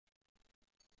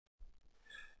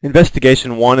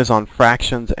Investigation 1 is on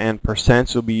fractions and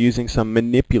percents. You'll be using some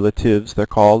manipulatives, they're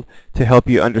called, to help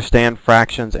you understand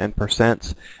fractions and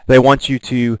percents. They want you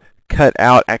to cut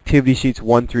out activity sheets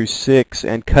 1 through 6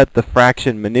 and cut the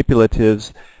fraction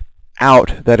manipulatives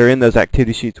out that are in those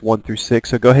activity sheets 1 through 6.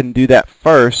 So go ahead and do that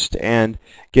first and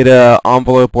get an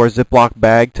envelope or a Ziploc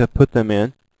bag to put them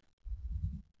in.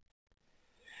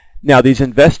 Now these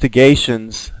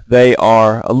investigations, they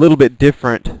are a little bit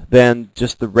different than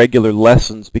just the regular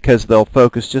lessons because they'll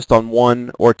focus just on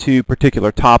one or two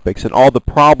particular topics, and all the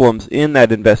problems in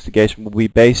that investigation will be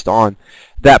based on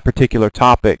that particular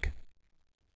topic.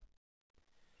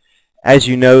 As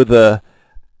you know,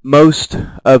 most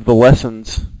of the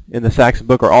lessons in the Saxon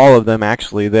book, or all of them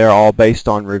actually, they're all based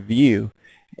on review,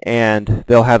 and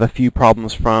they'll have a few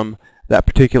problems from that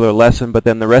particular lesson, but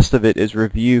then the rest of it is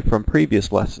review from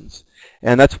previous lessons.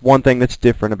 And that's one thing that's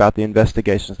different about the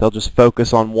investigations. They'll just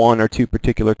focus on one or two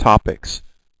particular topics.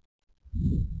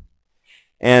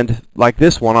 And like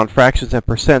this one on fractions and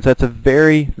percents, that's a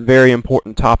very, very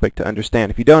important topic to understand.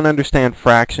 If you don't understand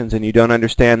fractions and you don't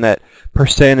understand that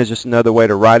percent is just another way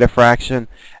to write a fraction,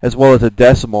 as well as a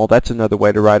decimal, that's another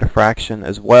way to write a fraction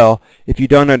as well. If you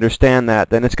don't understand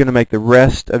that, then it's going to make the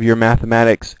rest of your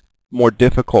mathematics more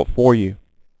difficult for you.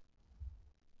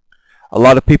 A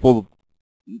lot of people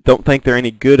don't think they're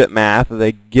any good at math, or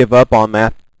they give up on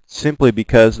math simply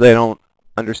because they don't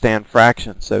understand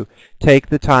fractions. So take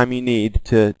the time you need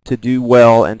to do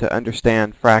well and to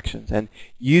understand fractions, and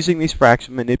using these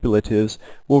fraction manipulatives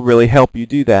will really help you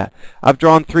do that. I've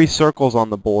drawn 3 circles on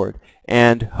the board,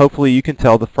 and hopefully you can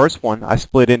tell the first one I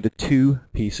split into 2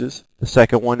 pieces, the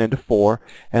second one into 4,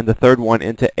 and the third one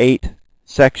into 8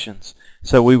 sections.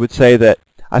 So we would say that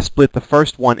I split the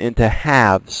first one into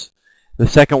halves, the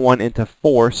second one into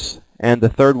fourths, and the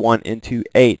third one into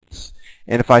eighths.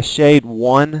 And if I shade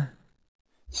one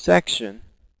section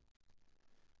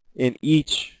in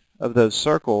each of those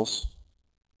circles,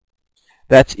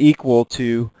 that's equal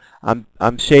to,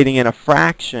 I'm shading in a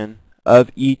fraction of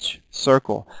each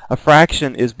circle. A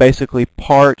fraction is basically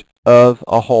part of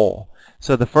a whole.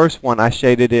 So the first one I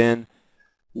shaded in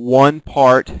 1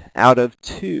 part out of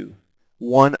 2.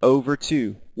 1 over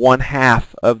 2.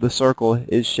 1/2 of the circle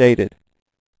is shaded.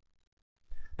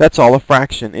 That's all a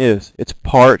fraction is. It's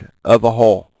part of a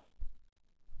whole.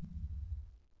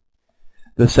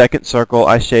 The second circle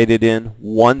I shaded in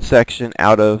 1 section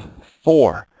out of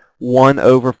 4. 1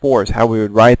 over 4 is how we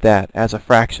would write that as a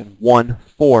fraction.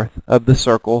 1/4 of the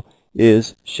circle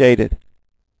is shaded.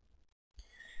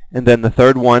 And then the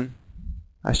third one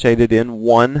I shaded in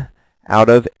 1 out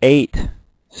of 8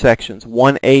 sections.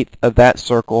 1/8 of that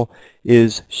circle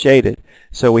is shaded.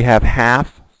 So we have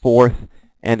 1/2, 1/4,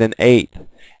 and an 1/8.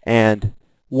 And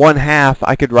 1/2,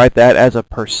 I could write that as a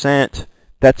percent.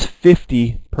 That's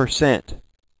 50%.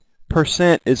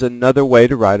 Percent is another way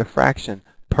to write a fraction.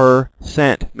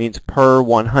 Percent means per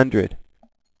 100.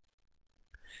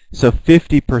 So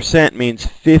 50% means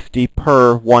 50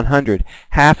 per 100.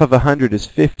 Half of 100 is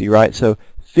 50, right? So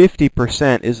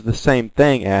 50% is the same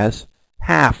thing as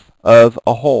half of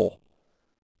a whole.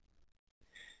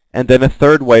 And then a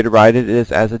third way to write it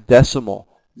is as a decimal,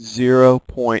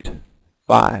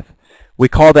 0.5. We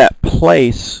call that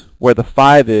place where the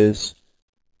 5 is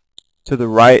to the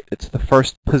right. It's the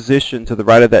first position to the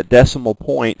right of that decimal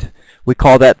point. We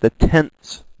call that the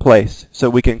tenths place. So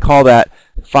we can call that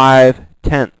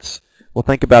 5/10. Well,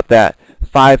 think about that.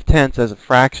 5/10 as a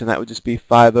fraction, that would just be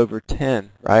 5 over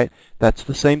 10, right? That's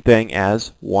the same thing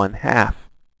as 1/2.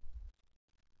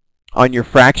 On your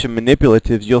fraction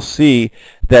manipulatives, you'll see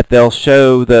that they'll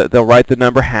write the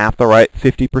number half, they'll write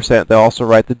 50%, they'll also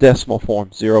write the decimal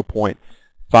form,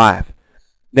 0.5.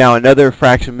 Now another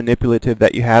fraction manipulative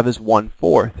that you have is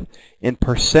 1/4. In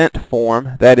percent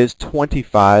form, that is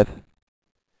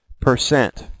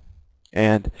 25%.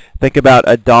 And think about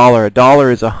a dollar. A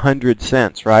dollar is 100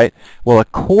 cents, right? Well, a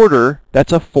quarter,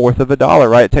 that's 1/4 of a dollar,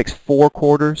 right? It takes 4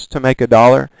 quarters to make a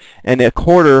dollar, and a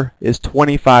quarter is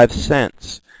 25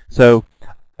 cents. So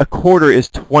a quarter is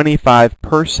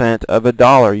 25% of a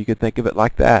dollar. You could think of it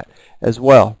like that as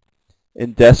well.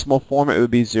 In decimal form, it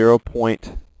would be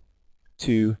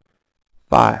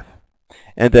 0.25.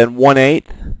 And then 1/8,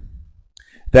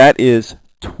 that is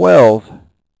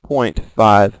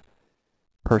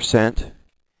 12.5%.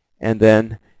 And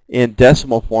then in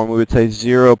decimal form, we would say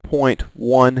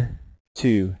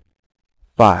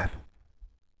 0.125.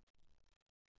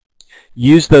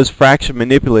 Use those fraction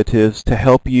manipulatives to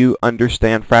help you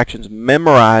understand fractions.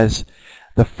 Memorize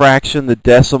the fraction, the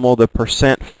decimal, the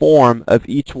percent form of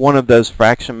each one of those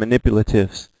fraction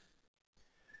manipulatives.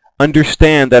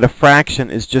 understand that a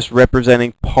fraction is just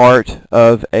representing part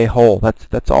of a whole.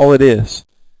 That's all it is.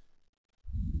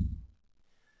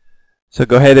 So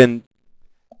go ahead and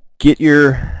get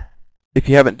your, if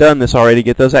you haven't done this already,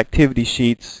 get those activity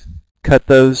sheets, cut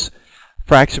those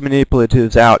fraction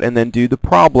manipulatives out, and then do the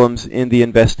problems in the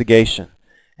investigation.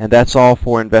 And that's all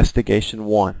for investigation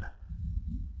 1.